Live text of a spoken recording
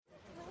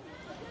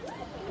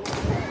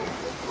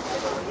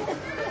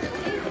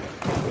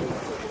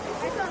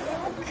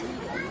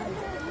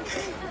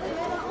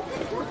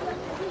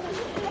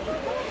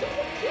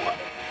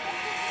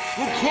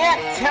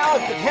can't tell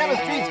if the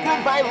chemistry's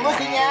good by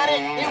looking at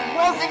it. It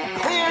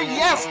wasn't clear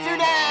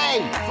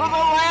yesterday. For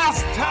the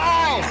last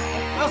time,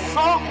 the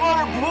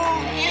saltwater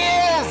pool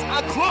is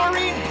a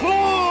chlorine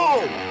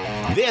pool.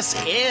 This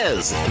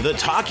is the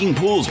Talking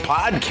Pools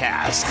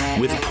podcast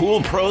with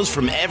pool pros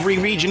from every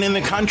region in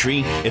the country.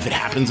 If it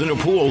happens in a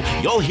pool,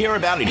 you'll hear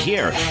about it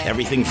here.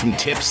 Everything from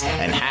tips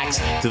and hacks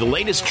to the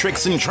latest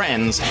tricks and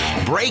trends.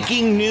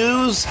 Breaking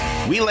news,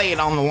 we lay it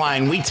on the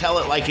line. We tell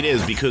it like it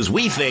is because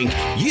we think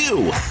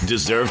you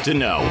deserve to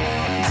know.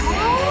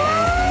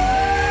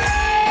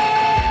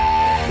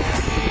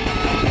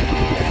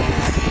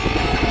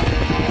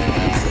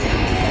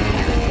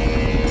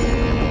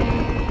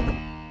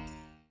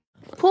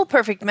 Pool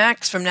Perfect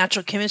Max from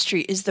Natural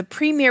Chemistry is the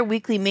premier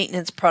weekly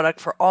maintenance product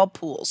for all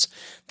pools.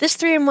 This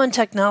 3-in-1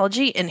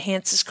 technology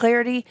enhances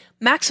clarity,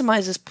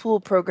 maximizes pool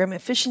program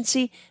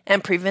efficiency,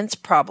 and prevents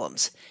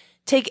problems.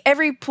 Take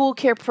every pool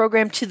care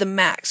program to the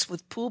max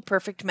with Pool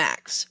Perfect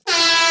Max.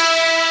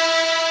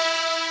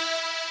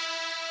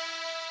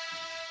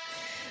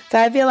 So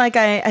I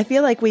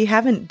feel like we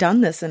haven't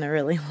done this in a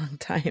really long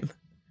time.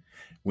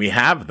 We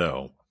have,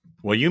 though.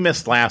 Well, you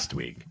missed last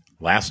week.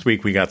 Last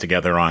week we got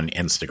together on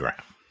Instagram.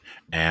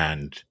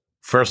 And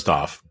first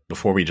off,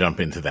 before we jump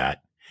into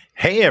that,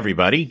 hey,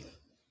 everybody.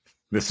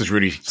 This is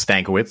Rudy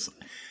Stankiewicz.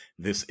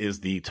 This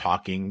is the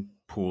Talking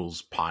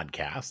Pools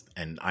podcast.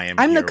 And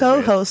I'm the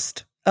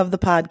co-host of the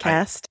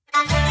podcast.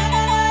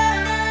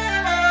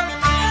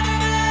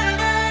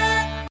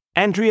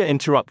 Andrea,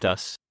 interrupt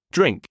us.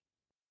 Drink.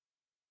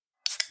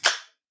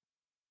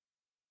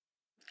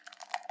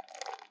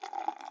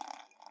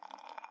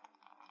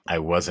 I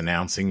was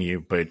announcing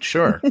you, but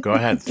sure, go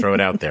ahead. Throw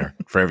it out there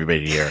for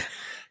everybody to hear.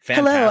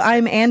 Fantastic. Hello,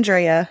 I'm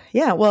Andrea.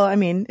 Yeah, well, I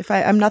mean,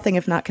 I'm nothing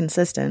if not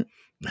consistent.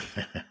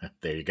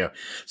 There you go.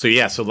 So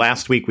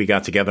last week we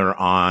got together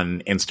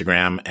on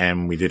Instagram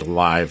and we did a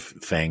live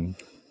thing.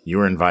 You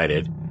were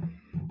invited.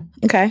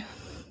 Okay.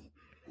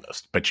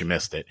 But you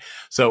missed it.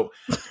 So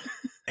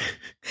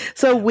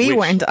we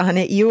weren't on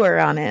it. You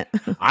were on it.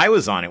 I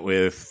was on it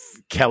with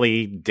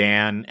Kelly,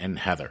 Dan, and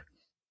Heather.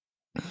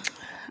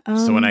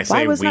 So when I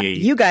say we,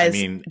 you guys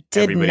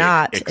did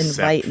not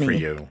invite me. For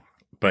you.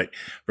 But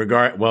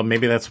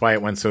maybe that's why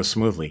it went so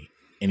smoothly.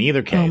 In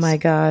either case. Oh my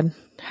God.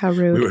 How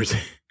rude.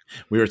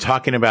 We were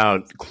talking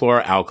about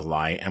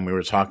chloralkali and we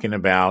were talking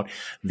about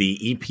the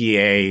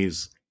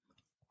EPA's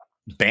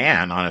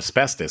ban on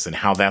asbestos and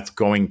how that's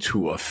going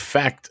to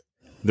affect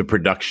the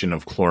production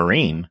of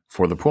chlorine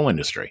for the pool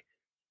industry,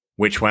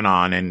 which went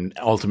on. And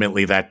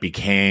ultimately that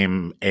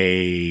became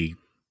a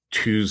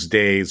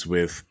Tuesdays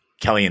with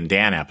Kelly and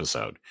Dan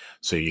episode.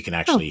 So you can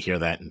actually hear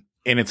that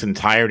in its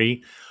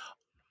entirety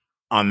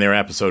on their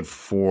episode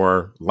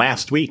for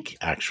last week,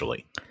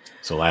 actually.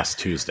 So last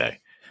Tuesday.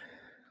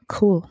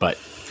 Cool. But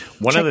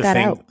one other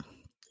thing,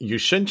 you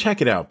should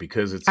check it out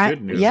because it's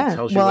good news. Yeah. It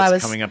tells you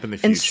what's coming up in the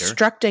future.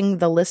 Instructing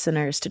the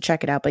listeners to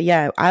check it out. But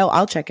yeah,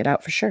 I'll check it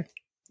out for sure.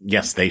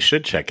 Yes, they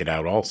should check it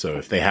out also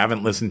if they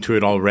haven't listened to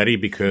it already,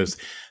 because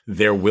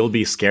there will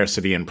be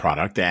scarcity in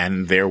product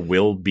and there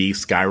will be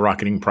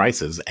skyrocketing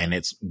prices, and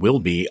it will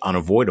be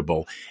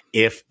unavoidable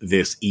if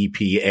this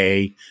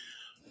EPA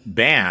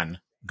ban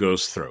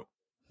goes through.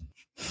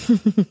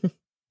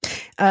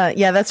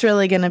 Yeah, that's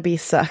really going to be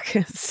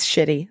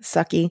shitty,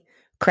 sucky,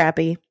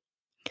 crappy.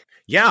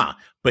 Yeah.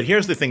 But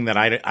here's the thing that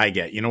I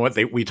get. You know what?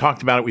 We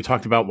talked about it. We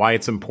talked about why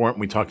it's important.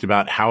 We talked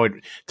about how it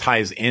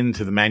ties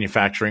into the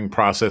manufacturing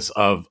process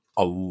of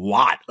a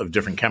lot of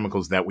different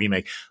chemicals that we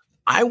make.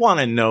 I want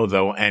to know,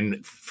 though,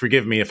 and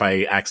forgive me if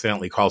I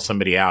accidentally call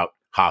somebody out,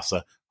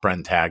 HASA,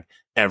 Brenntag,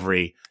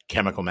 every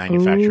chemical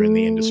manufacturer in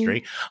the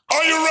industry.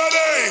 Are you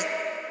ready?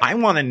 I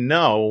want to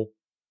know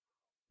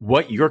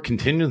what your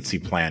contingency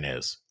plan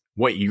is.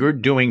 What you're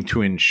doing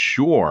to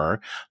ensure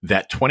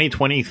that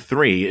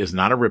 2023 is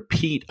not a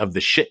repeat of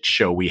the shit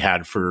show we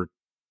had for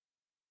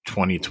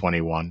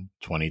 2021,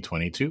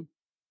 2022.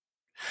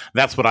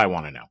 That's what I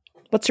want to know.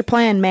 What's your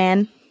plan,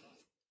 man?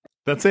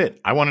 That's it.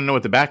 I want to know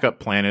what the backup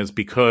plan is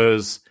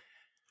because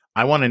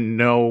I want to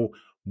know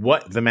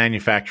what the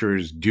manufacturer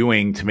is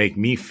doing to make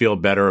me feel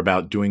better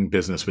about doing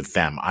business with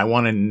them. I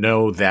want to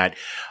know that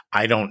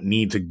I don't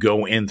need to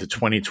go into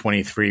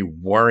 2023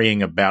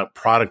 worrying about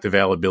product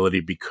availability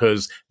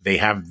because they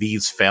have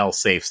these fail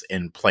safes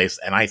in place.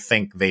 And I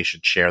think they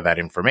should share that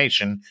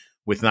information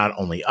with not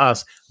only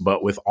us,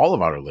 but with all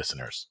of our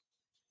listeners.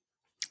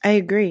 I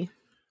agree.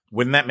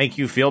 Wouldn't that make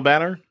you feel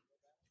better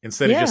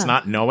instead of just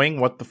not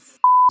knowing what the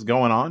is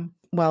going on?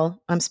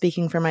 Well, I'm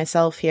speaking for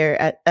myself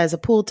here. As a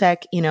pool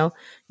tech, you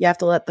have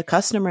to let the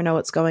customer know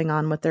what's going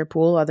on with their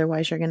pool.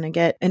 Otherwise, you're going to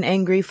get an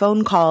angry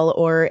phone call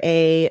or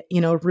a,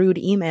 rude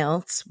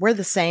email. We're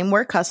the same.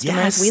 We're customers.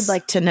 Yes. We'd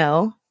like to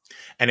know.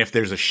 And if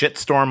there's a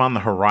shitstorm on the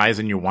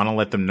horizon, you want to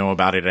let them know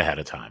about it ahead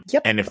of time.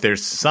 Yep. And if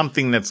there's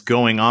something that's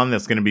going on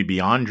that's going to be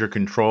beyond your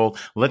control,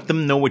 let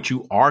them know what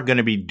you are going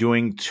to be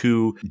doing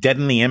to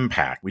deaden the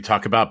impact. We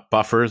talk about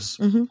buffers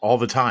all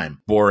the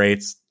time,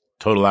 borates,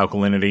 total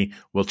alkalinity.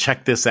 Well,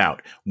 check this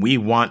out. We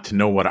want to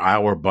know what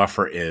our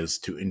buffer is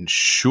to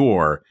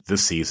ensure the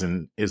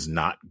season is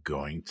not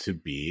going to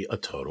be a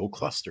total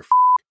cluster.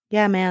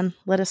 Yeah, man.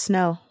 Let us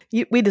know.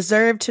 We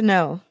deserve to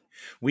know.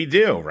 We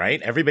do,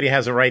 right? Everybody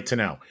has a right to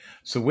know.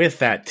 So with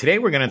that, today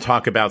we're going to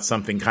talk about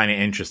something kind of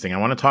interesting. I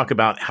want to talk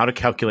about how to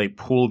calculate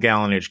pool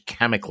gallonage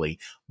chemically.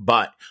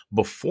 But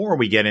before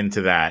we get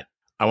into that,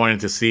 I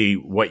wanted to see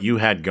what you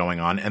had going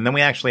on. And then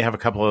we actually have a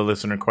couple of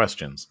listener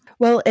questions.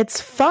 Well,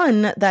 it's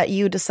fun that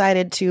you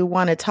decided to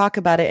want to talk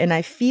about it. And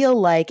I feel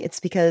like it's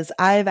because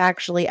I've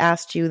actually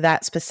asked you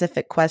that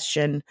specific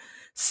question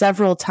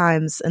several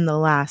times in the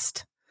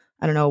last,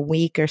 I don't know,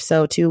 week or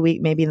so, 2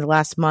 weeks, maybe in the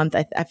last month.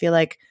 I feel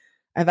like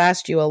I've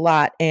asked you a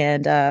lot,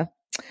 and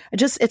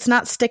it's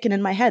not sticking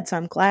in my head. So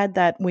I'm glad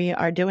that we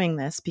are doing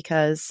this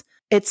because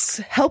it's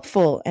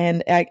helpful,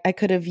 and I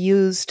could have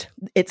used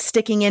it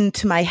sticking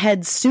into my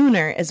head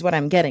sooner is what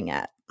I'm getting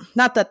at.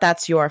 Not that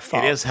that's your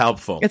fault. It is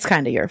helpful. It's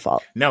kind of your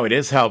fault. No, it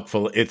is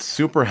helpful. It's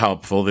super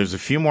helpful. There's a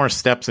few more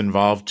steps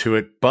involved to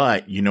it,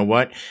 but you know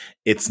what?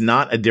 It's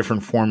not a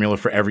different formula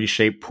for every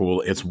shape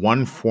pool. It's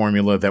one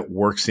formula that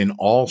works in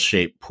all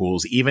shape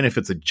pools. Even if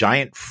it's a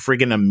giant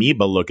friggin'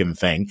 amoeba looking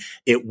thing,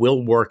 it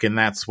will work in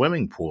that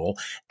swimming pool.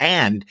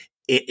 And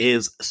it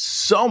is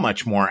so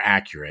much more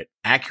accurate.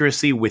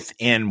 Accuracy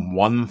within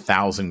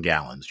 1,000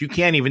 gallons. You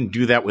can't even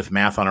do that with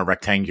math on a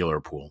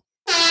rectangular pool.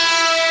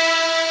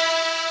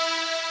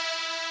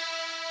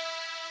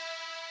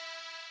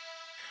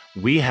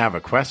 We have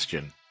a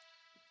question.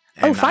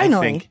 Oh,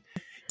 finally. I think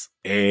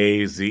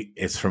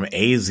it's from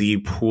AZ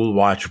Pool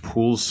Watch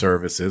Pool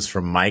Services,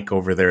 from Mike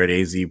over there at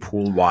AZ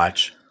Pool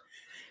Watch.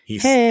 He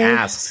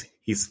asks,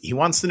 he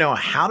wants to know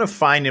how to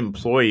find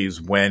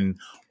employees when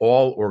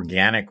all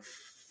organic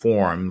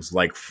forums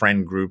like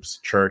friend groups,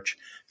 church,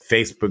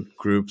 Facebook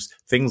groups,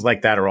 things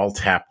like that are all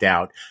tapped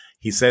out.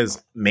 He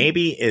says,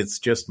 maybe it's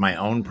just my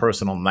own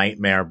personal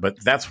nightmare,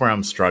 but that's where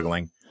I'm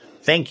struggling.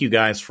 Thank you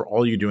guys for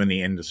all you do in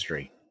the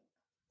industry.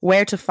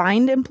 Where to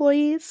find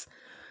employees?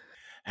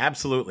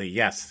 Absolutely,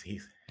 yes.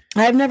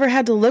 I've never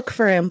had to look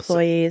for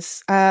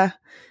employees.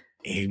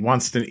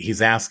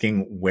 He's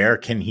asking where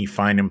can he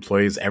find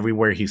employees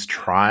everywhere he's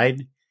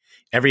tried.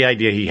 Every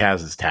idea he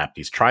has is tapped.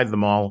 He's tried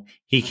them all.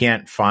 He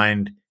can't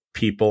find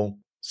people,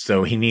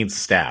 so he needs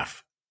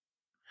staff.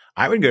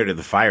 I would go to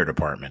the fire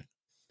department.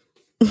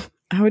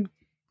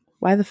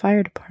 Why the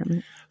fire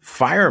department?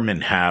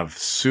 Firemen have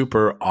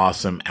super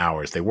awesome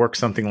hours. They work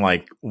something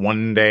like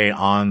 1 day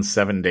on,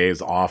 7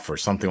 days off, or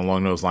something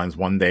along those lines.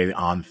 1 day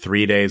on,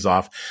 3 days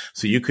off.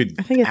 So you could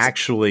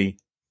actually,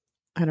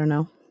 I don't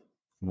know.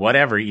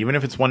 Whatever, even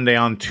if it's 1 day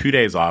on, 2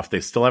 days off,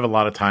 they still have a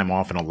lot of time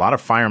off. And a lot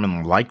of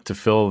firemen like to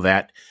fill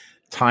that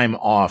time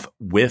off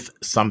with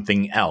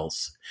something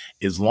else,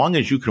 as long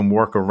as you can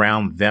work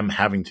around them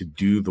having to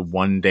do the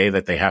 1 day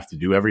that they have to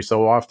do every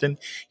so often.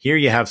 Here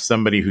you have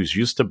somebody who's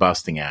used to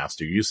busting ass.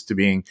 They're used to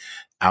being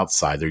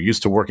outside. They're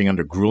used to working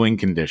under grueling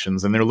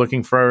conditions, and they're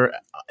looking for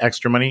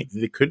extra money.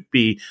 It could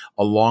be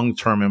a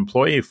long-term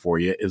employee for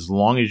you, as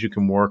long as you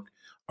can work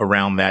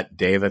around that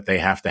day that they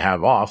have to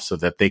have off so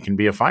that they can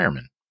be a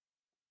fireman.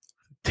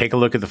 Take a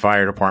look at the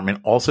fire department.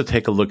 Also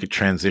take a look at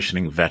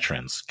transitioning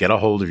veterans. Get a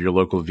hold of your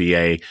local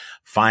VA.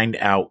 Find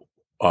out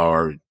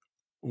or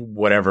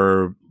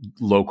whatever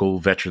local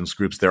veterans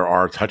groups there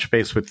are. Touch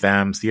base with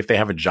them. See if they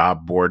have a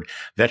job board.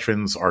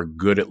 Veterans are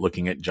good at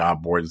looking at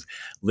job boards.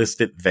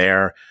 List it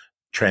there.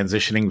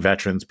 Transitioning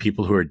veterans,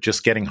 people who are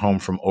just getting home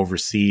from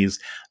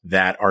overseas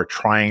that are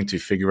trying to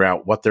figure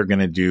out what they're going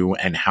to do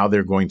and how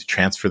they're going to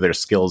transfer their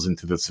skills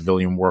into the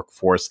civilian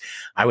workforce.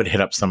 I would hit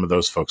up some of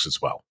those folks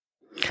as well.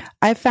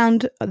 I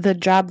found the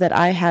job that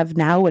I have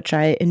now, which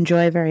I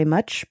enjoy very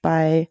much,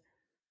 by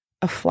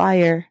a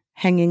flyer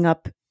hanging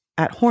up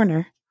at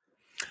Horner.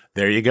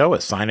 There you go.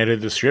 Assign it a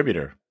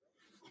distributor.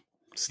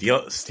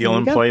 Steal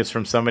employees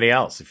from somebody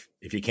else.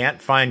 If you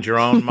can't find your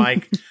own,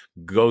 Mike,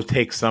 go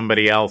take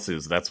somebody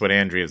else's. That's what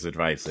Andrea's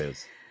advice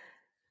is.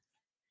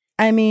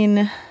 I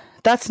mean,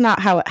 that's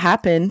not how it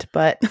happened,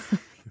 but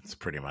it's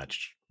pretty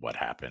much what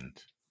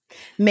happened.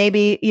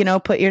 Maybe,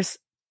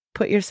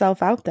 put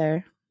yourself out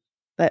there.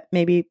 But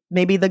maybe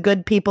the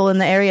good people in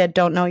the area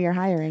don't know you're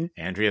hiring.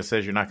 Andrea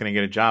says you're not going to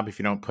get a job if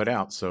you don't put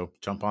out, so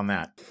jump on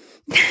that.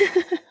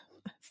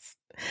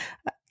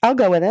 I'll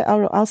go with it.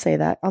 I'll say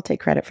that. I'll take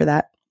credit for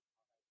that.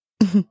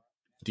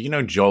 Do you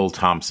know Joel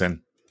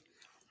Thompson?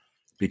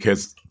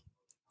 Because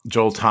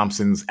Joel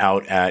Thompson's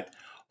out at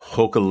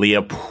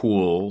Hokulea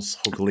Pools.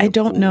 I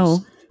don't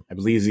know. I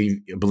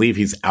believe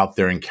he's out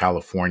there in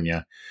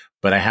California,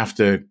 but I have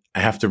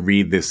to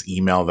read this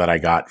email that I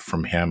got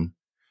from him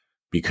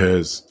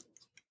because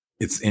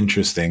it's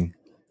interesting.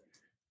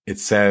 It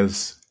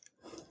says,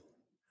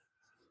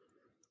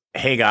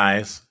 "Hey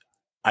guys,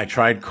 I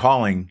tried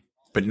calling,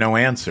 but no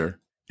answer.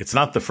 It's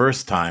not the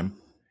first time.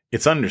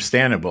 It's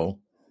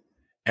understandable.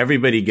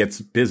 Everybody gets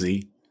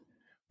busy,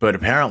 but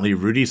apparently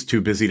Rudy's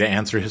too busy to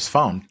answer his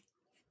phone."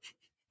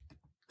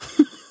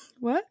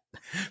 What?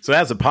 So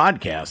as a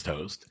podcast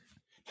host,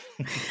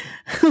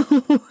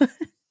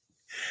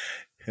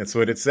 That's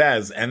what it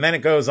says. And then it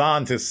goes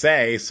on to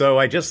say, so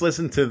I just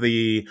listened to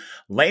the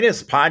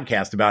latest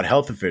podcast about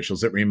health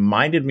officials. It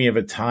reminded me of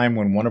a time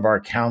when one of our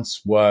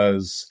accounts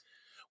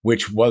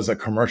which was a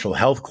commercial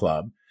health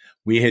club.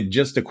 We had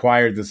just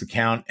acquired this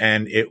account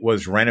and it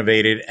was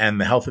renovated, and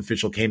the health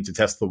official came to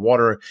test the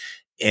water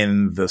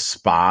in the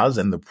spas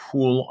and the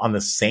pool on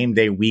the same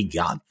day we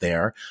got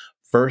there.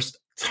 First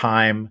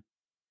time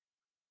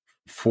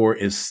for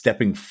them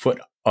stepping foot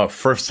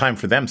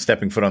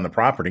on the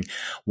property.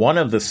 One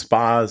of the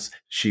spas,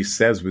 she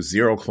says, was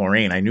zero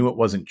chlorine. I knew it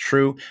wasn't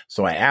true,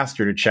 so I asked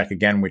her to check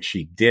again, which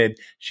she did.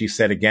 She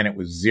said again it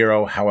was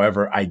zero.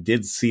 However, I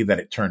did see that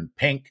it turned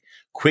pink,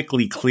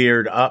 quickly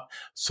cleared up.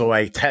 So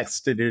I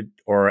tested it,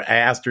 or I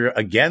asked her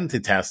again to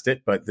test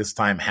it, but this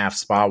time half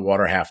spa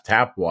water, half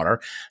tap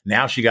water.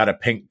 Now she got a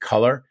pink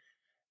color.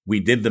 We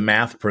did the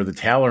math per the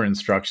Taylor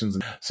instructions.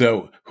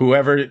 So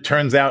whoever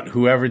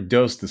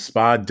dosed the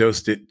spa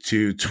dosed it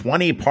to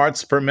 20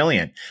 parts per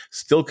million.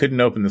 Still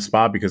couldn't open the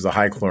spa because of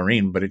high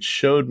chlorine, but it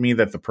showed me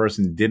that the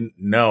person didn't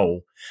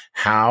know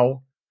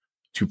how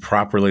to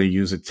properly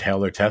use a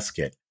Taylor test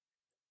kit.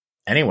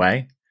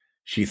 Anyway,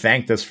 she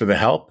thanked us for the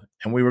help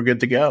and we were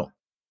good to go.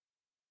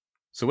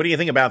 So what do you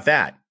think about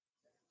that?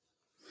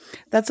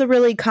 That's a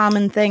really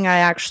common thing. I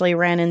actually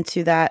ran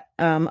into that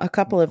a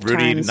couple of times.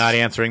 Rudy not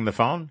answering the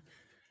phone?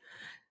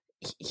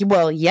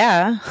 Well,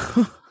 yeah.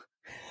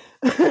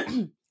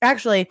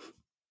 Actually,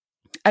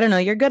 I don't know.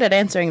 You're good at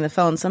answering the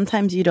phone.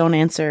 Sometimes you don't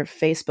answer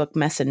Facebook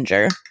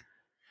Messenger.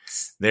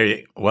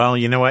 Well,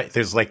 you know what?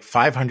 There's like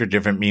 500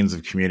 different means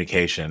of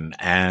communication,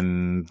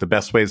 and the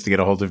best ways to get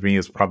a hold of me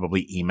is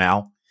probably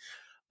email.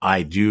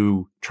 I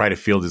do try to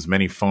field as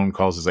many phone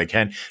calls as I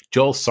can.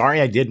 Joel, sorry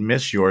I did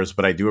miss yours,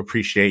 but I do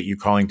appreciate you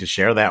calling to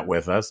share that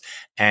with us.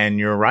 And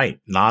you're right.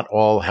 Not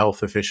all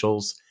health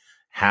officials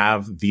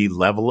have the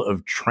level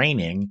of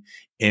training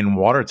in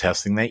water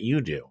testing that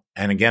you do.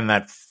 And again,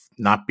 that's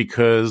not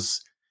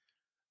because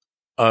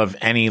of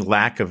any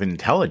lack of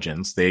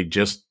intelligence. They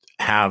just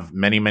have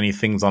many, many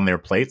things on their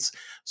plates.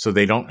 So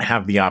they don't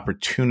have the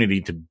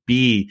opportunity to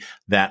be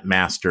that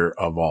master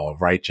of all,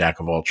 right? Jack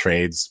of all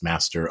trades,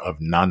 master of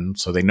none.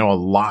 So they know a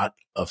lot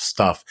of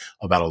stuff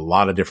about a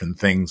lot of different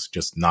things,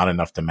 just not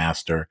enough to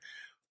master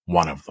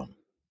one of them.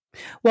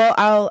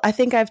 Well, I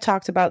think I've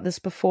talked about this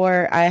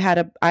before. I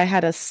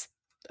had a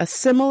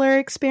similar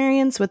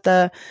experience with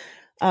the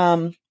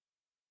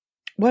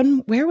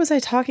where was I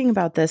talking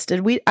about this?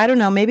 I don't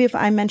know, maybe if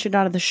I mentioned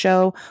out of the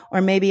show, or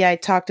maybe I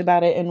talked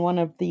about it in one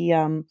of the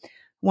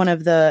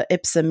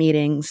IPSA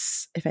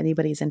meetings, if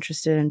anybody's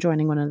interested in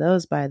joining one of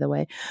those, by the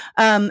way.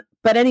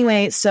 But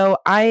anyway, so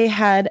I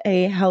had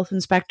a health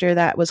inspector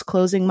that was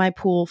closing my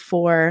pool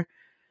for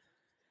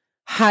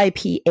high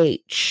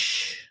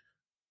pH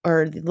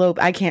or low.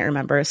 I can't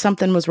remember.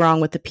 Something was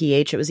wrong with the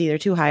pH. It was either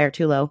too high or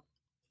too low.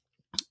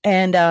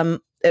 And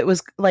it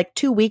was like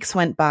 2 weeks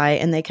went by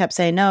and they kept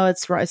saying, no,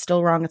 it's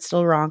still wrong. It's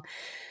still wrong.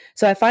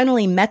 So I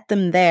finally met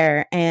them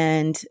there,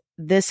 and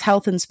this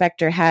health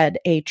inspector had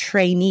a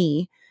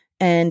trainee,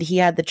 and he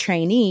had the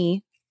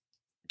trainee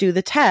do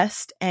the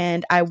test,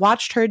 and I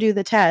watched her do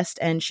the test,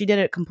 and she did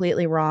it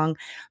completely wrong.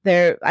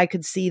 I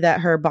could see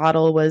that her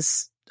bottle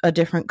was a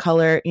different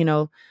color. You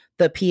know,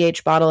 the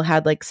pH bottle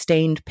had like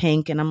stained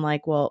pink, and I'm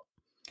like, well,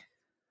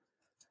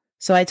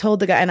 so I told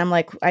the guy, and I'm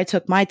like, I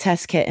took my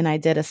test kit and I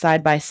did a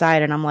side by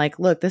side, and I'm like,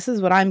 look, this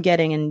is what I'm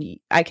getting, and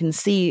I can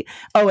see.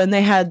 Oh, and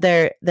they had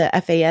the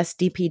FAS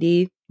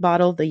DPD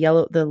bottle, the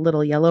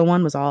little yellow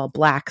one was all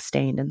black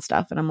stained and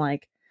stuff, and I'm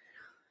like,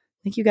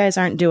 I think you guys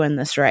aren't doing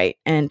this right.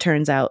 And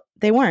turns out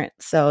they weren't.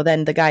 So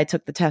then the guy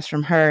took the test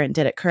from her and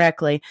did it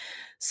correctly.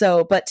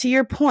 So, but to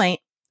your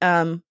point,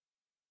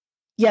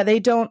 yeah,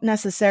 they don't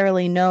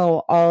necessarily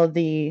know all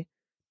the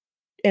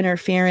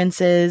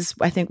interferences.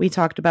 I think we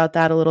talked about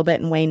that a little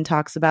bit, and Wayne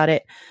talks about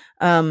it.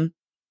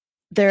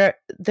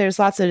 There's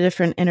lots of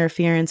different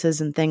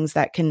interferences and things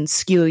that can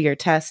skew your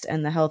test,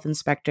 and the health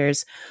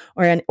inspectors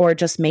or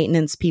just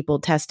maintenance people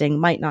testing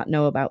might not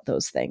know about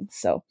those things.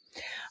 So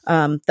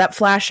that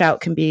flash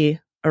out can be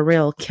a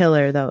real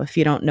killer, though, if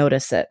you don't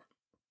notice it.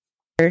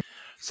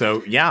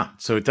 So yeah,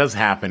 so it does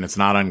happen. It's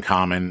not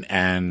uncommon,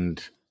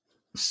 and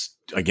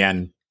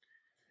again,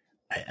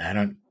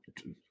 I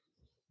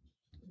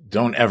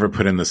don't ever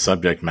put in the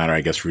subject matter.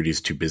 I guess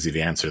Rudy's too busy to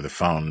answer the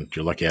phone.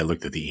 You're lucky I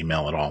looked at the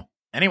email at all.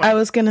 Anyway, I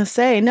was going to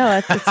say, no,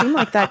 it seemed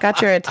like that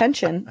got your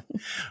attention.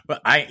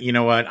 But you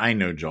know what? I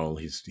know Joel.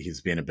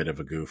 He's being a bit of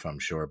a goof, I'm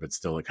sure, but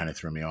still it kind of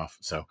threw me off.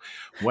 So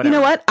whatever. You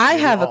know what? I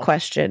have a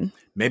question.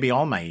 Maybe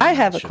all my emails I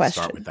have a should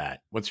question. Start with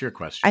that. What's your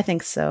question? I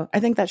think so. I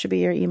think that should be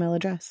your email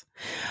address.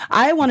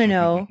 I want to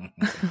know.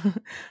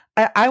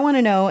 I want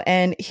to know.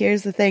 And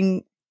here's the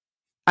thing.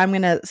 I'm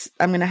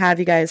gonna have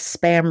you guys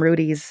spam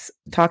Rudy's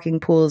Talking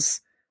Pools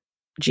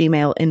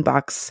Gmail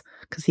inbox,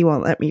 because he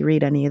won't let me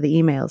read any of the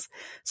emails.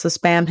 So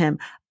spam him.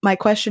 My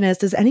question is,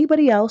 does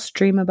anybody else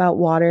dream about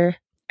water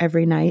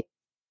every night?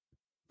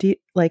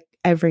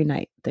 Every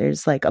night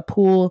there's like a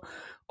pool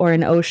or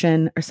an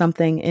ocean or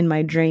something in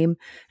my dream?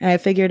 And I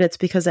figured it's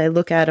because I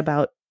look at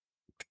about,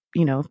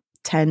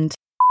 10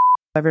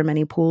 however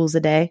many pools a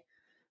day.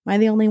 Am I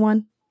the only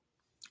one?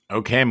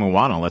 Okay,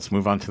 Moana, let's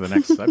move on to the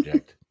next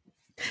subject.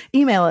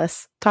 Email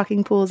us,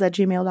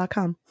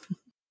 talkingpools@gmail.com.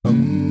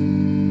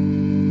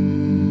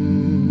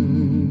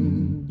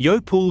 Yo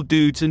pool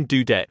dudes and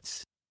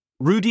dudettes.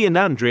 Rudy and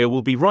Andrea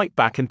will be right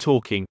back and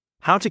talking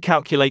how to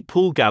calculate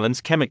pool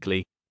gallons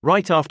chemically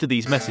right after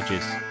these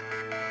messages.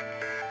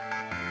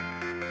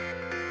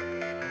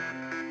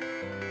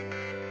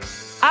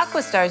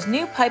 Aquastar's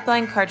new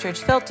pipeline cartridge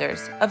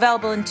filters,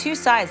 available in 2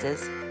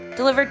 sizes,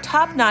 deliver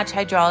top-notch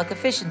hydraulic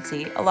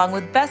efficiency along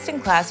with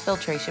best-in-class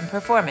filtration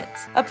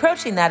performance,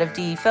 approaching that of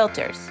DE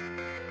filters.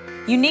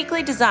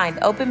 Uniquely designed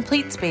open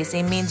pleat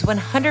spacing means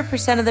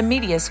 100% of the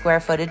media square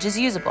footage is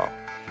usable,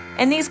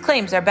 and these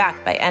claims are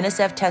backed by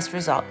NSF test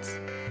results.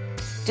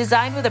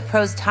 Designed with a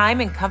pro's time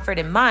and comfort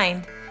in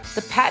mind,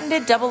 the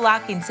patented double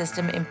locking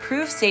system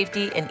improves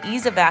safety and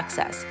ease of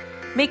access,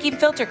 making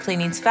filter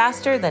cleanings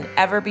faster than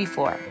ever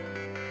before.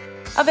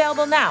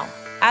 Available now.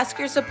 Ask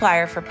your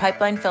supplier for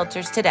pipeline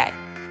filters today.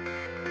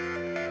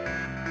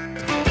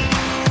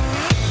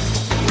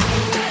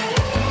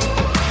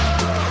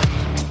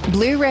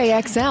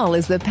 Blu-ray XL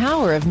is the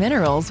power of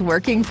minerals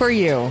working for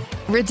you.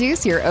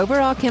 Reduce your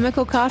overall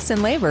chemical costs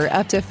and labor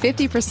up to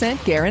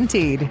 50%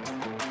 guaranteed.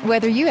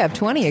 Whether you have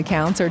 20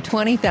 accounts or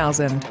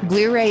 20,000,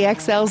 Blu-ray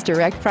XL's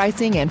direct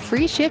pricing and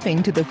free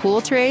shipping to the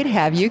pool trade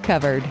have you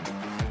covered.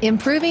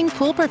 Improving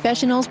pool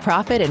professionals'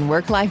 profit and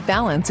work-life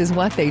balance is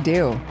what they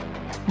do.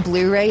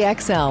 Blu-ray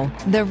XL,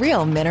 the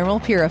real mineral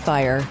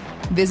purifier.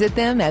 Visit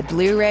them at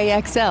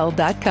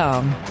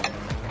BluRayXL.com.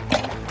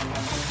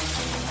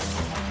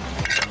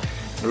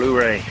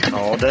 Blu-ray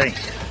all day.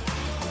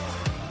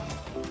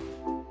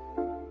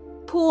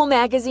 Pool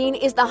Magazine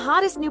is the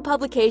hottest new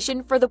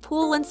publication for the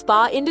pool and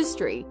spa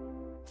industry,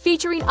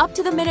 featuring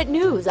up-to-the-minute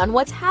news on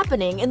what's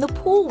happening in the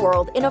pool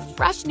world in a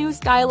fresh new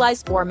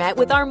stylized format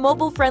with our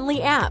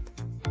mobile-friendly app.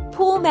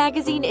 Pool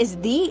Magazine is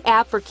the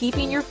app for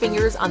keeping your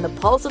fingers on the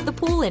pulse of the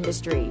pool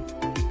industry.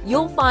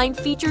 You'll find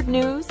featured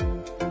news,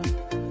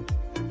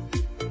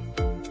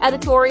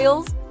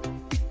 editorials,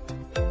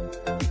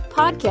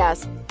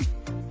 podcasts,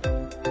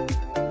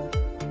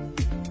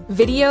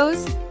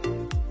 videos,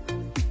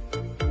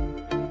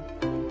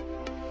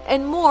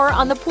 and more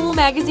on the Pool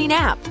Magazine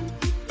app.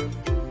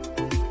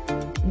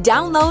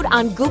 Download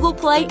on Google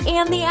Play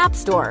and the App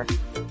Store.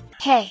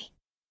 Hey,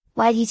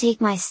 why'd you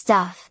take my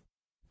stuff?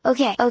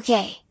 Okay,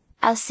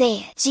 I'll say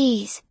it.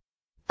 Geez.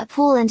 A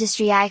pool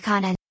industry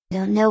icon, I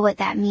don't know what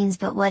that means,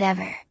 but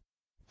whatever.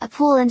 A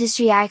pool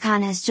industry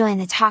icon has joined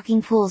the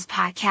Talking Pools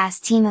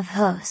podcast team of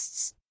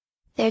hosts.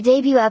 Their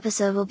debut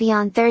episode will be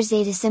on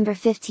Thursday, December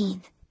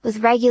 15th, with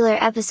regular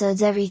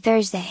episodes every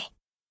Thursday.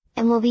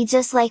 And will be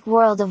just like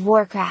World of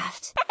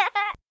Warcraft.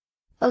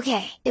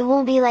 Okay, it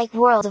won't be like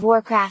World of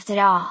Warcraft at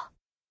all.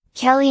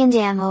 Kelly and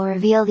Dan will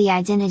reveal the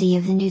identity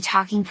of the new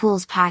Talking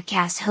Pools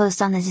podcast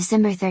host on the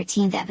December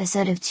 13th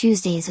episode of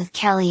Tuesdays with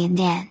Kelly and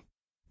Dan.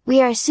 We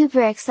are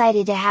super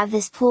excited to have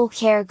this pool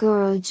care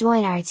guru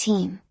join our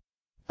team.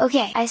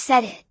 Okay, I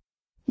said it.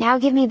 Now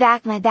give me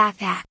back my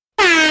backpack.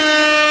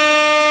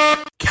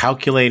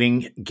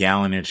 Calculating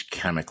gallonage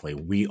chemically.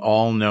 We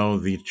all know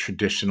the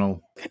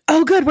traditional...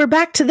 Oh, good. We're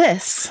back to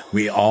this.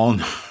 We all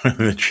know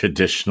the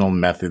traditional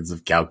methods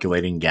of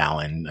calculating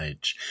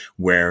gallonage,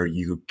 where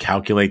you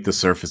calculate the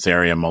surface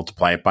area,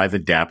 multiply it by the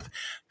depth,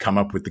 come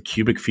up with the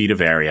cubic feet of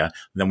area.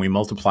 Then we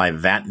multiply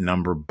that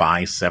number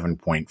by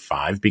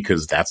 7.5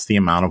 because that's the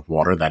amount of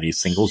water that a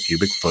single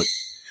cubic foot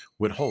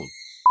would hold.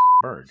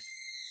 Bird.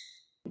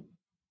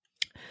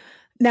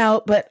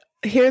 Now, but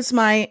here's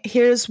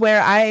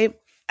where I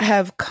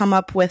have come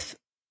up with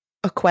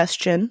a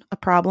question, a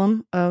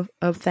problem of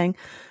thing.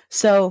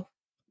 So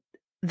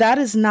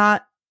that's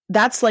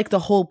like the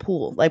whole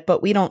pool,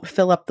 but we don't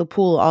fill up the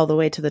pool all the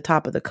way to the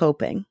top of the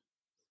coping.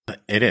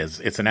 It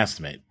is. It's an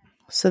estimate.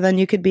 So then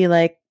you could be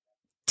like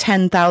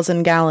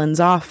 10,000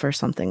 gallons off or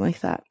something like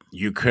that.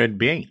 You could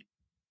be.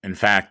 In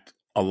fact,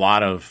 a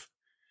lot of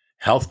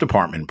health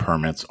department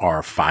permits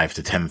are 5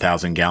 to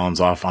 10,000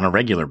 gallons off on a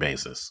regular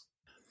basis.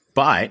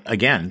 But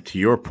again, to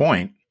your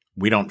point,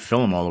 we don't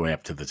fill them all the way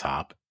up to the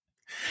top.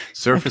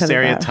 Surface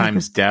area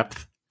times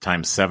depth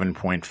times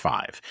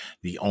 7.5.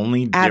 The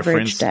only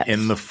difference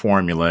in the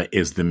formula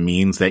is the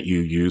means that you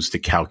use to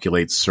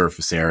calculate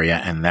surface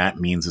area, and that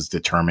means is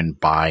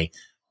determined by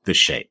the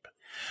shape.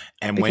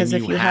 And because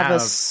when if you have a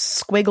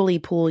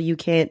squiggly pool, you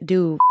can't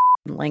do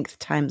length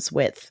times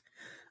width.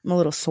 I'm a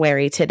little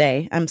sweary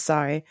today. I'm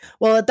sorry.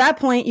 Well, at that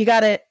point, you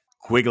got it.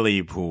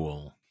 Quiggly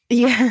pool.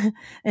 Yeah,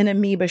 an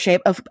amoeba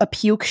shape, a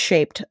puke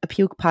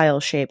pile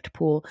shaped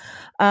pool.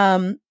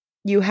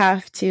 You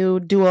have to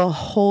do a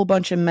whole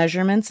bunch of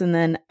measurements and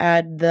then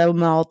add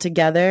them all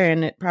together.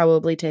 And it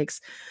probably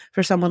takes,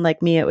 for someone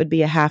like me, it would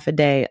be a half a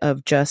day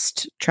of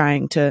just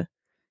trying to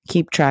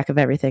keep track of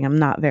everything. I'm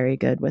not very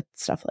good with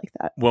stuff like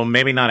that. Well,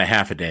 maybe not a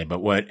half a day, but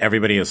what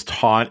everybody is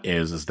taught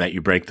is that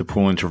you break the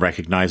pool into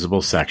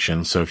recognizable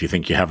sections. So if you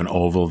think you have an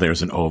oval,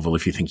 there's an oval.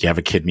 If you think you have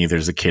a kidney,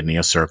 there's a kidney,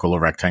 a circle, a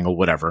rectangle,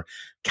 whatever.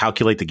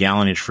 Calculate the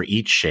gallonage for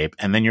each shape,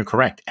 and then you're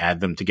correct. Add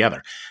them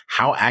together.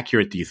 How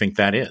accurate do you think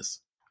that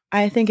is?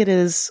 I think it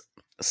is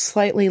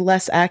slightly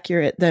less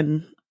accurate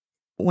than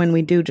when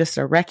we do just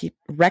a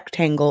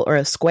rectangle or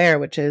a square,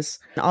 which is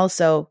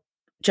also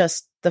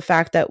just the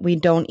fact that we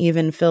don't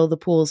even fill the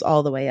pools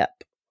all the way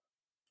up.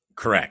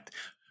 Correct.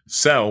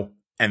 So,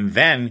 and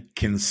then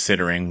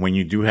considering when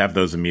you do have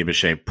those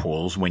amoeba-shaped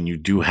pools, when you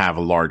do have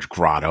a large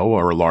grotto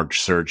or a large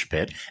surge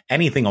pit,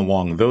 anything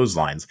along those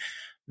lines,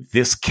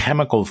 this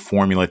chemical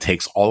formula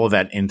takes all of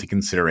that into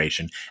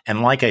consideration.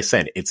 And like I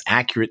said, it's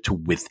accurate to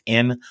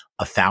within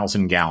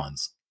 1,000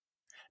 gallons.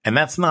 And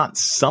that's not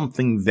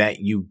something that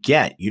you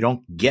get. You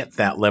don't get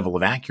that level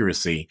of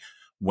accuracy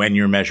when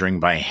you're measuring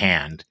by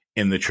hand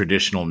in the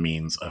traditional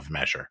means of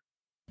measure.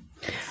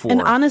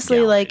 And honestly,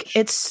 gallonage. like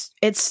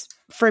it's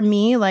for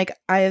me, like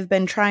I have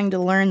been trying to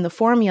learn the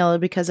formula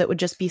because it would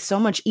just be so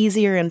much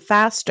easier and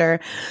faster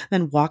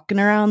than walking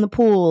around the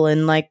pool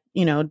and like,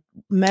 you know,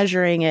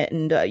 measuring it.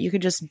 And you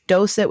could just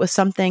dose it with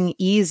something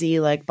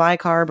easy like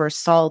bicarb or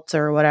salt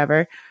or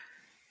whatever.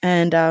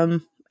 And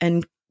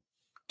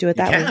do it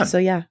that way. So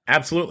yeah.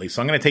 Absolutely.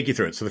 So I'm going to take you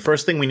through it. So the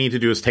first thing we need to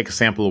do is take a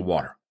sample of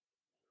water.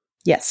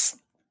 Yes.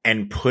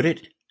 And put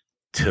it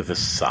to the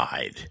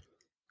side.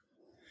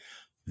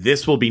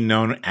 This will be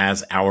known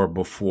as our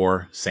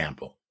before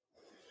sample.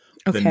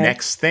 Okay.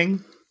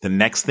 The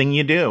next thing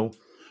you do,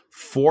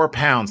 4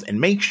 pounds, and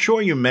make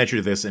sure you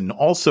measure this, and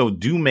also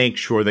do make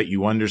sure that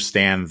you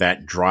understand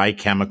that dry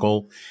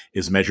chemical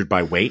is measured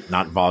by weight,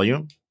 not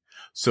volume.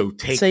 So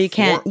you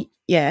can't,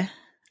 yeah.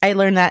 I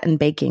learned that in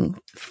baking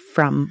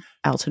from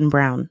Alton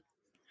Brown.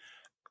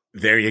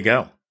 There you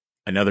go.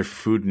 Another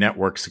Food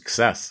Network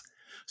success.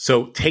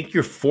 So take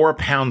your 4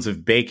 pounds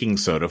of baking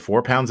soda,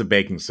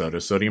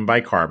 sodium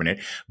bicarbonate,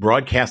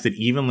 broadcast it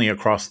evenly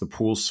across the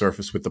pool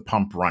surface with the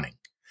pump running.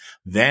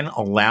 Then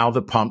allow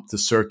the pump to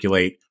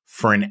circulate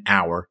for an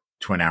hour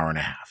to an hour and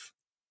a half.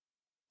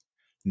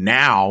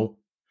 Now,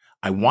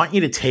 I want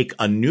you to take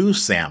a new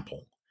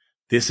sample.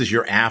 This is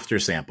your after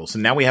sample. So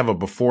now we have a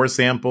before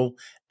sample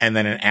and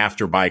then an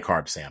after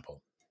bicarb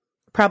sample.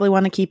 Probably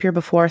want to keep your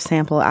before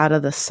sample out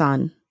of the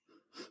sun.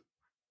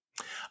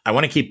 I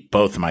want to keep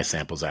both of my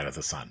samples out of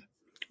the sun.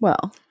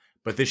 Well,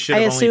 but this should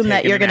I have assume only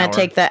that you're taken going an to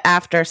hour. take the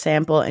after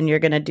sample and you're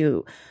going to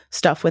do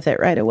stuff with it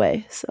right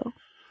away. So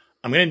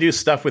I'm going to do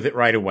stuff with it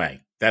right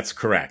away. That's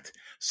correct.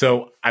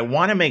 So I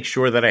want to make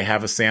sure that I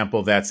have a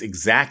sample that's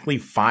exactly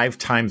 5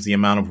 times the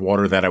amount of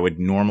water that I would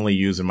normally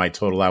use in my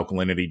total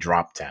alkalinity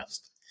drop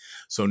test.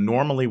 So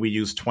normally we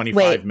use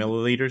 25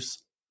 milliliters.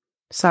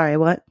 Sorry,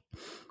 what?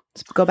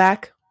 Let's go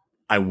back.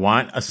 I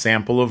want a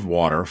sample of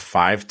water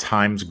 5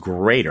 times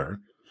greater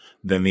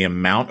than the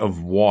amount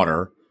of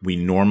water we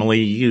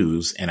normally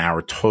use in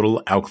our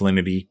total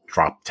alkalinity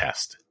drop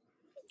test.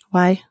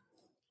 Why?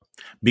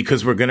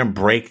 Because we're going to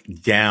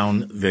break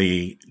down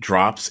the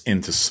drops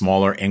into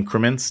smaller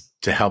increments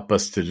to help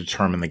us to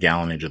determine the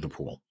gallonage of the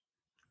pool.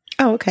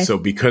 Oh, okay. So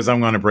because I'm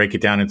going to break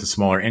it down into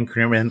smaller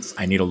increments,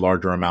 I need a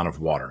larger amount of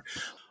water.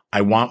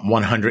 I want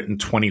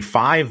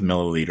 125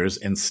 milliliters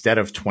instead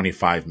of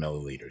 25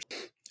 milliliters.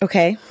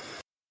 Okay.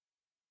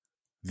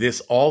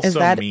 This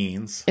also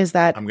means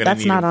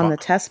that's not on the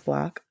test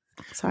block.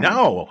 Sorry.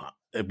 No.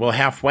 Well,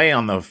 halfway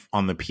on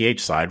the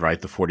pH side,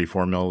 right? The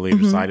 44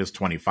 milliliter side is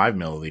 25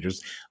 milliliters.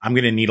 I'm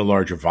going to need a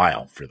larger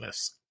vial for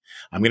this.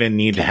 I'm going to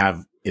need to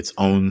have its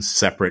own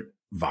separate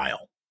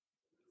vial.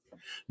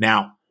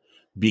 Now,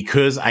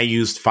 because I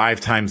used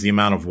 5 times the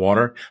amount of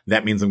water,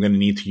 that means I'm going to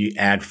need to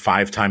add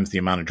 5 times the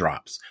amount of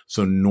drops.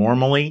 So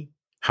normally,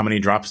 how many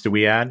drops do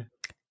we add?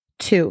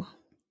 2.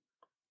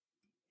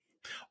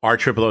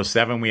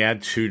 R0007, we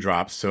add 2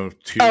 drops. So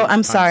 2 I'm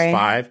times sorry.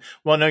 5.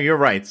 Well, no, you're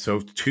right.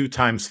 So 2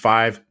 times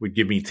 5 would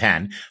give me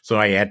 10. So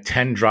I add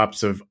 10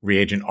 drops of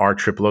reagent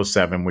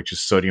R0007, which is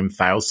sodium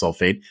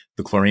thiosulfate,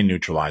 the chlorine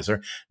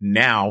neutralizer.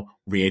 Now,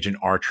 reagent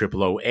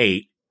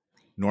R0008.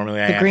 Normally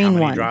I add how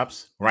many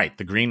drops? Right,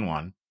 the green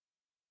one.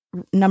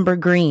 Number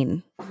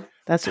green.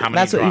 That's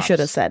what you should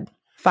have said.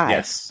 5.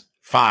 Yes,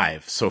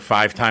 5. So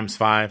 5 times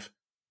 5?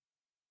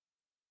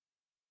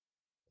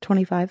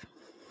 25.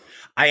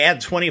 I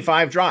add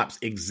 25 drops.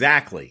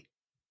 Exactly.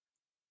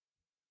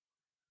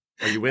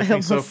 Are you with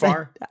me so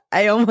far?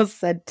 I almost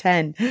said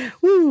 10.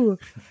 Woo.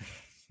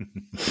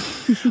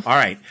 All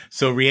right.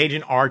 So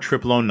reagent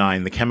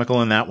R0009, the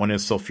chemical in that one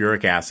is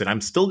sulfuric acid.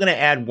 I'm still going to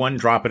add 1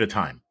 drop at a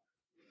time.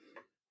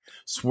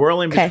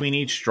 Swirl in between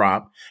each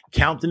drop.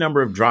 Count the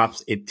number of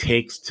drops it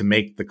takes to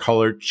make the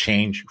color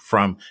change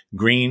from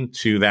green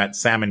to that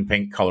salmon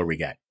pink color we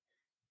get.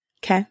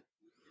 Okay.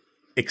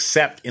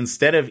 Except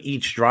instead of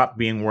each drop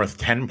being worth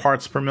 10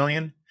 parts per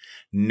million,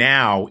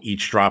 now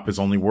each drop is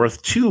only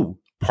worth 2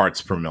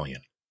 parts per million.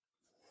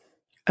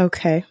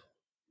 Okay.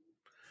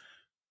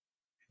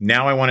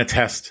 Now I want to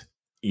test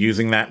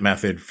using that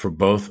method for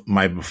both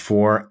my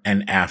before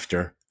and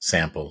after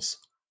samples.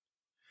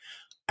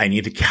 I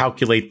need to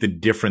calculate the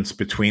difference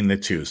between the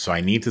two. So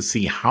I need to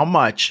see how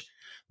much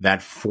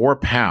that 4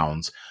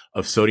 pounds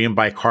of sodium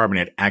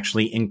bicarbonate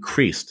actually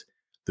increased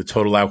the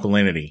total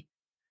alkalinity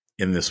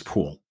in this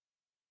pool.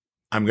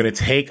 I'm going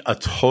to take a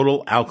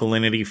total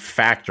alkalinity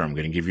factor. I'm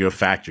going to give you a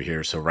factor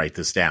here, so write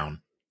this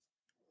down.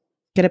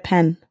 Get a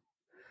pen.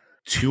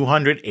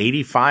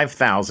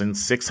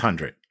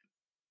 285,600.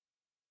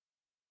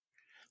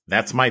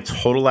 That's my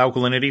total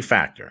alkalinity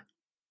factor.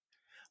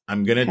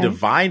 I'm going to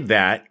divide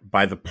that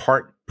by the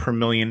part per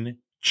million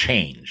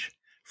change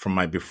from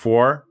my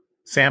before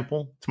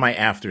sample to my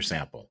after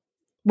sample.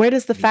 Where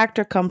does the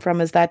factor come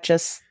from? Is that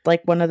just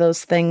like one of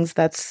those things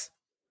that's...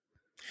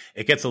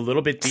 It gets a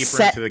little bit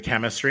deeper into the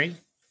chemistry.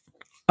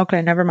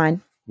 Okay, never mind.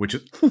 Which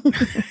is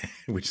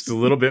which is a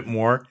little bit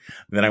more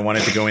than I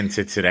wanted to go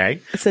into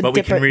today. It's a but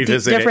we can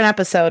revisit different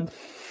episode.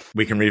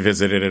 We can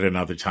revisit it at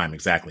another time.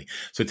 Exactly.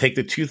 So take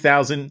the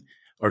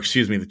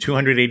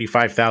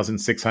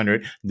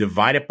 285,600,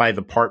 divide it by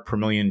the part per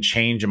million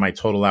change in my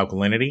total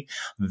alkalinity.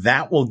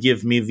 That will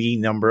give me the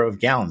number of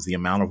gallons, the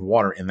amount of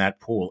water in that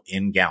pool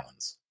in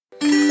gallons.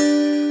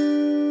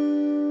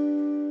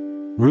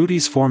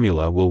 Rudy's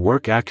formula will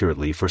work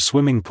accurately for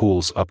swimming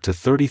pools up to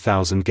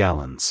 30,000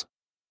 gallons.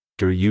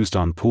 Used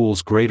on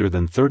pools greater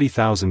than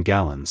 30,000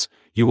 gallons,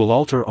 you will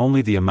alter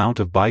only the amount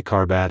of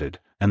bicarb added,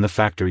 and the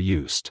factor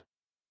used.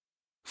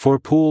 For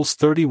pools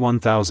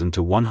 31,000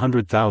 to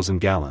 100,000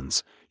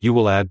 gallons, you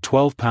will add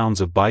 12 pounds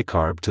of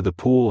bicarb to the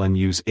pool and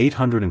use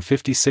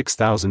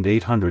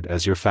 856,800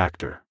 as your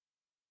factor.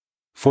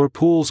 For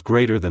pools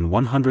greater than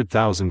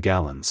 100,000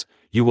 gallons,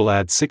 you will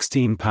add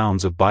 16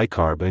 pounds of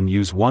bicarb and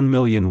use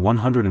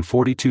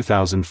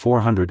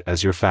 1,142,400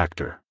 as your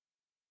factor.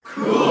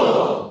 Cool!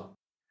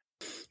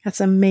 That's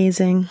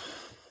amazing.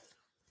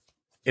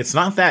 It's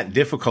not that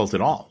difficult at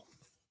all.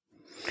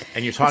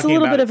 And you're talking it's a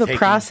little about bit of a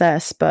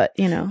process, but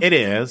you know. It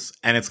is,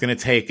 and it's going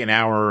to take an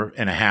hour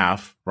and a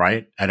half,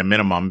 right? At a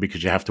minimum,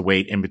 because you have to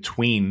wait in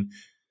between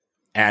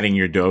adding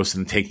your dose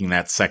and taking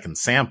that second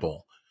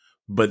sample.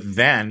 But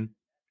then,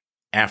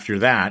 after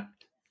that,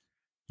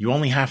 you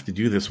only have to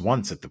do this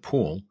once at the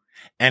pool.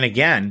 And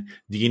again,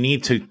 do you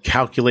need to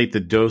calculate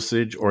the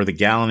dosage or the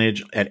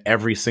gallonage at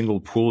every single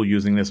pool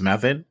using this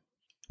method?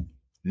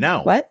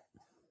 No. What?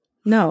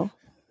 No.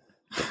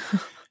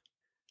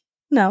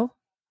 No.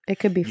 It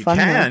could be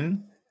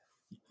fun.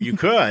 You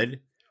could,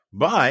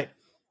 but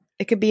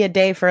it could be a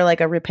day for like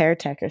a repair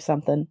tech or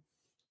something.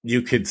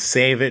 You could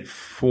save it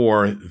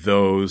for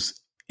those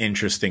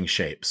interesting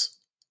shapes.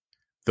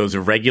 Those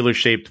irregular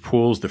shaped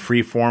pools, the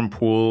free-form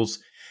pools,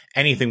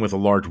 anything with a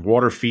large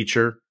water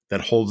feature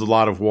that holds a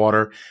lot of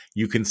water,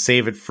 you can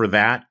save it for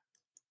that.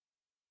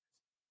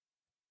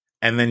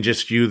 And then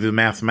just use the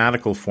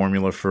mathematical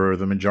formula for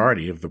the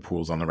majority of the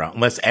pools on the route.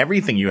 Unless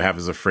everything you have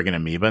is a friggin'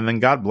 amoeba, and then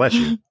God bless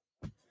you.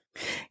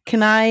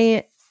 Can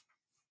I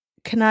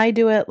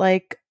do it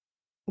like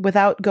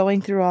without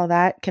going through all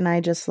that? Can I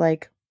just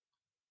like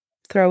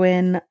throw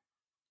in,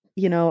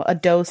 a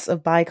dose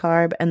of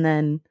bicarb and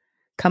then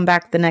come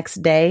back the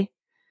next day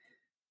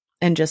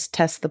and just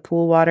test the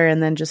pool water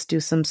and then just do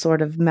some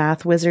sort of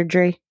math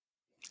wizardry?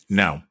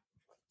 No.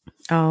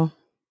 Oh.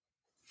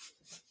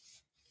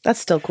 That's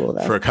still cool,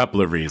 though. For a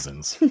couple of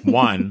reasons.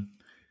 One,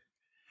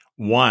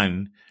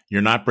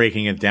 you're not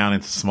breaking it down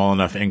into small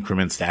enough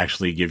increments to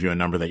actually give you a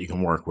number that you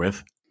can work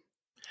with.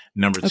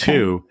 Number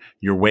two,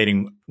 you're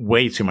waiting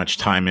way too much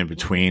time in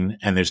between,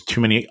 and there's too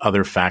many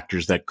other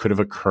factors that could have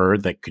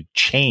occurred that could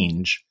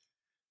change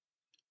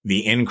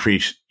the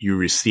increase you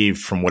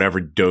received from whatever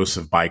dose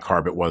of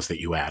bicarb it was that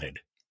you added.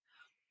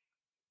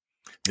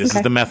 This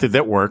is the method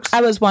that works.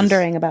 I was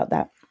wondering about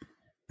that.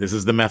 This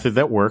is the method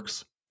that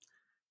works.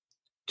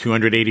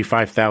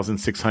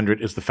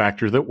 285,600 is the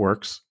factor that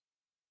works.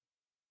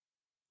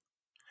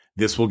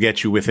 This will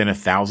get you within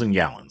 1,000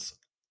 gallons.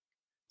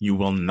 You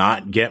will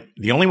not get...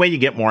 The only way you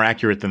get more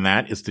accurate than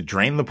that is to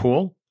drain the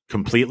pool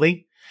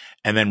completely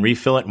and then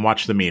refill it and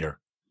watch the meter.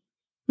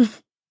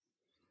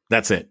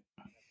 That's it.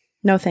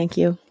 No, thank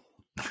you.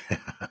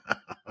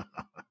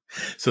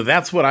 So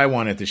that's what I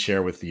wanted to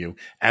share with you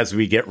as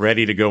we get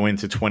ready to go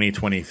into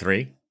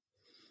 2023.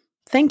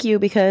 Thank you,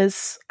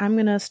 because I'm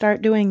going to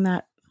start doing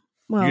that.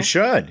 Well, you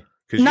should.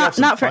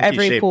 Not for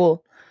every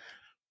pool.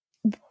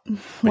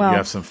 Well, you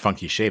have some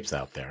funky shapes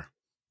out there.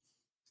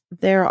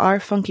 There are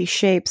funky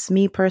shapes.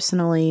 Me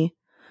personally,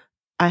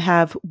 I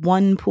have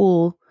one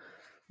pool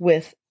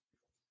with,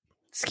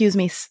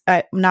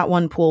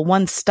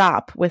 one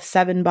stop with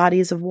 7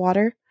 bodies of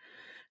water.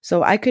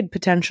 So I could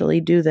potentially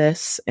do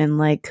this in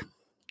like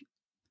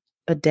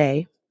a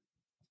day.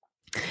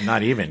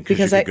 Not even,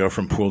 because you could go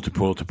from pool to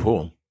pool to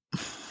pool.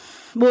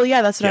 Well,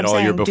 yeah, that's what I'm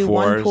saying. Do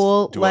one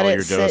pool, let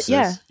it sit.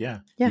 Yeah.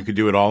 You could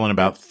do it all in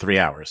about 3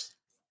 hours.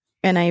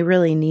 And I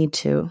really need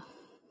to.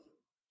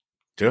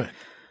 Do it.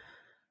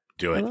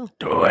 Do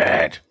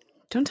it.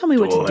 Don't tell me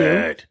what to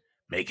do.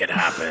 Make it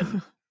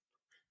happen.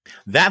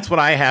 That's what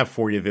I have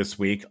for you this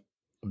week.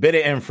 A bit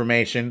of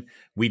information.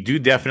 We do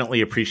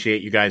definitely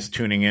appreciate you guys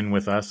tuning in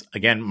with us.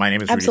 Again, my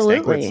name is Rudy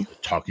Stankwitz,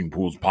 Talking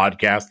Pools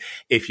Podcast.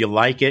 If you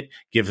like it,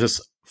 give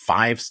us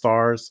 5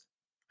 stars.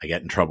 I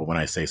get in trouble when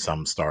I say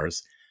some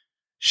stars.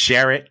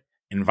 Share it.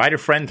 Invite a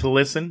friend to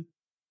listen.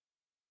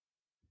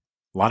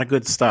 A lot of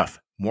good stuff.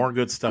 More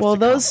good stuff. Well, to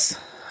come. those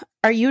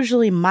are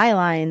usually my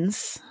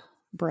lines,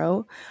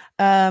 bro.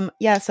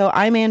 So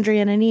I'm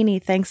Andrea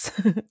Nannini. Thanks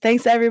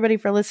to everybody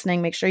for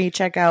listening. Make sure you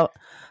check out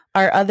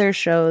our other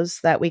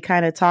shows that we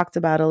kind of talked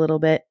about a little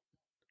bit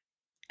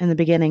in the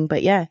beginning.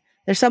 But yeah,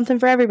 there's something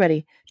for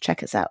everybody.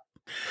 Check us out.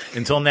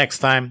 Until next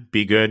time,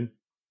 be good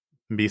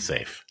and be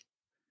safe.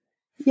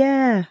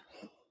 Yeah.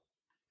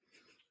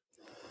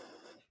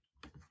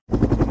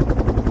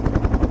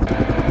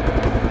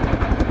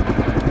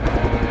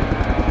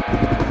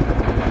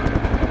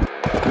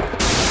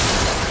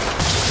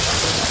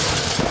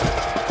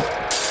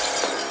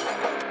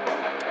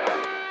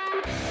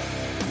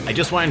 I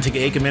just wanted to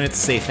take a minute to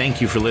say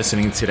thank you for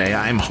listening today.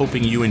 I'm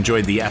hoping you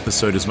enjoyed the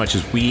episode as much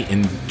as we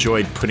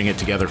enjoyed putting it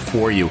together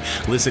for you.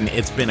 Listen,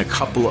 it's been a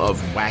couple of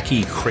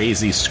wacky,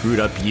 crazy, screwed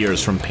up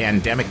years from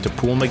pandemic to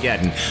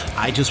Poolmageddon.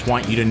 I just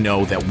want you to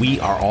know that we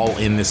are all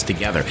in this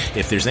together.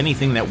 If there's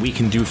anything that we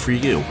can do for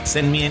you,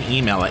 send me an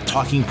email at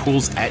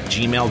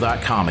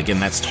talkingpools@gmail.com. Again,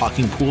 that's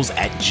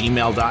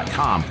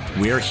talkingpools@gmail.com.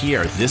 We're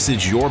here. This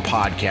is your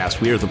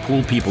podcast. We are the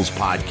Pool People's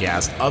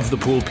podcast, of the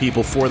Pool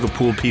People, for the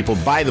Pool People,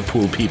 by the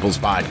Pool People's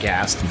podcast.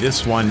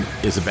 This one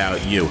is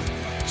about you.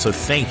 So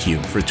thank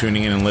you for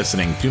tuning in and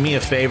listening. Do me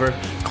a favor,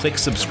 click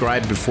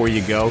subscribe before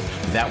you go.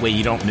 That way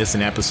you don't miss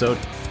an episode.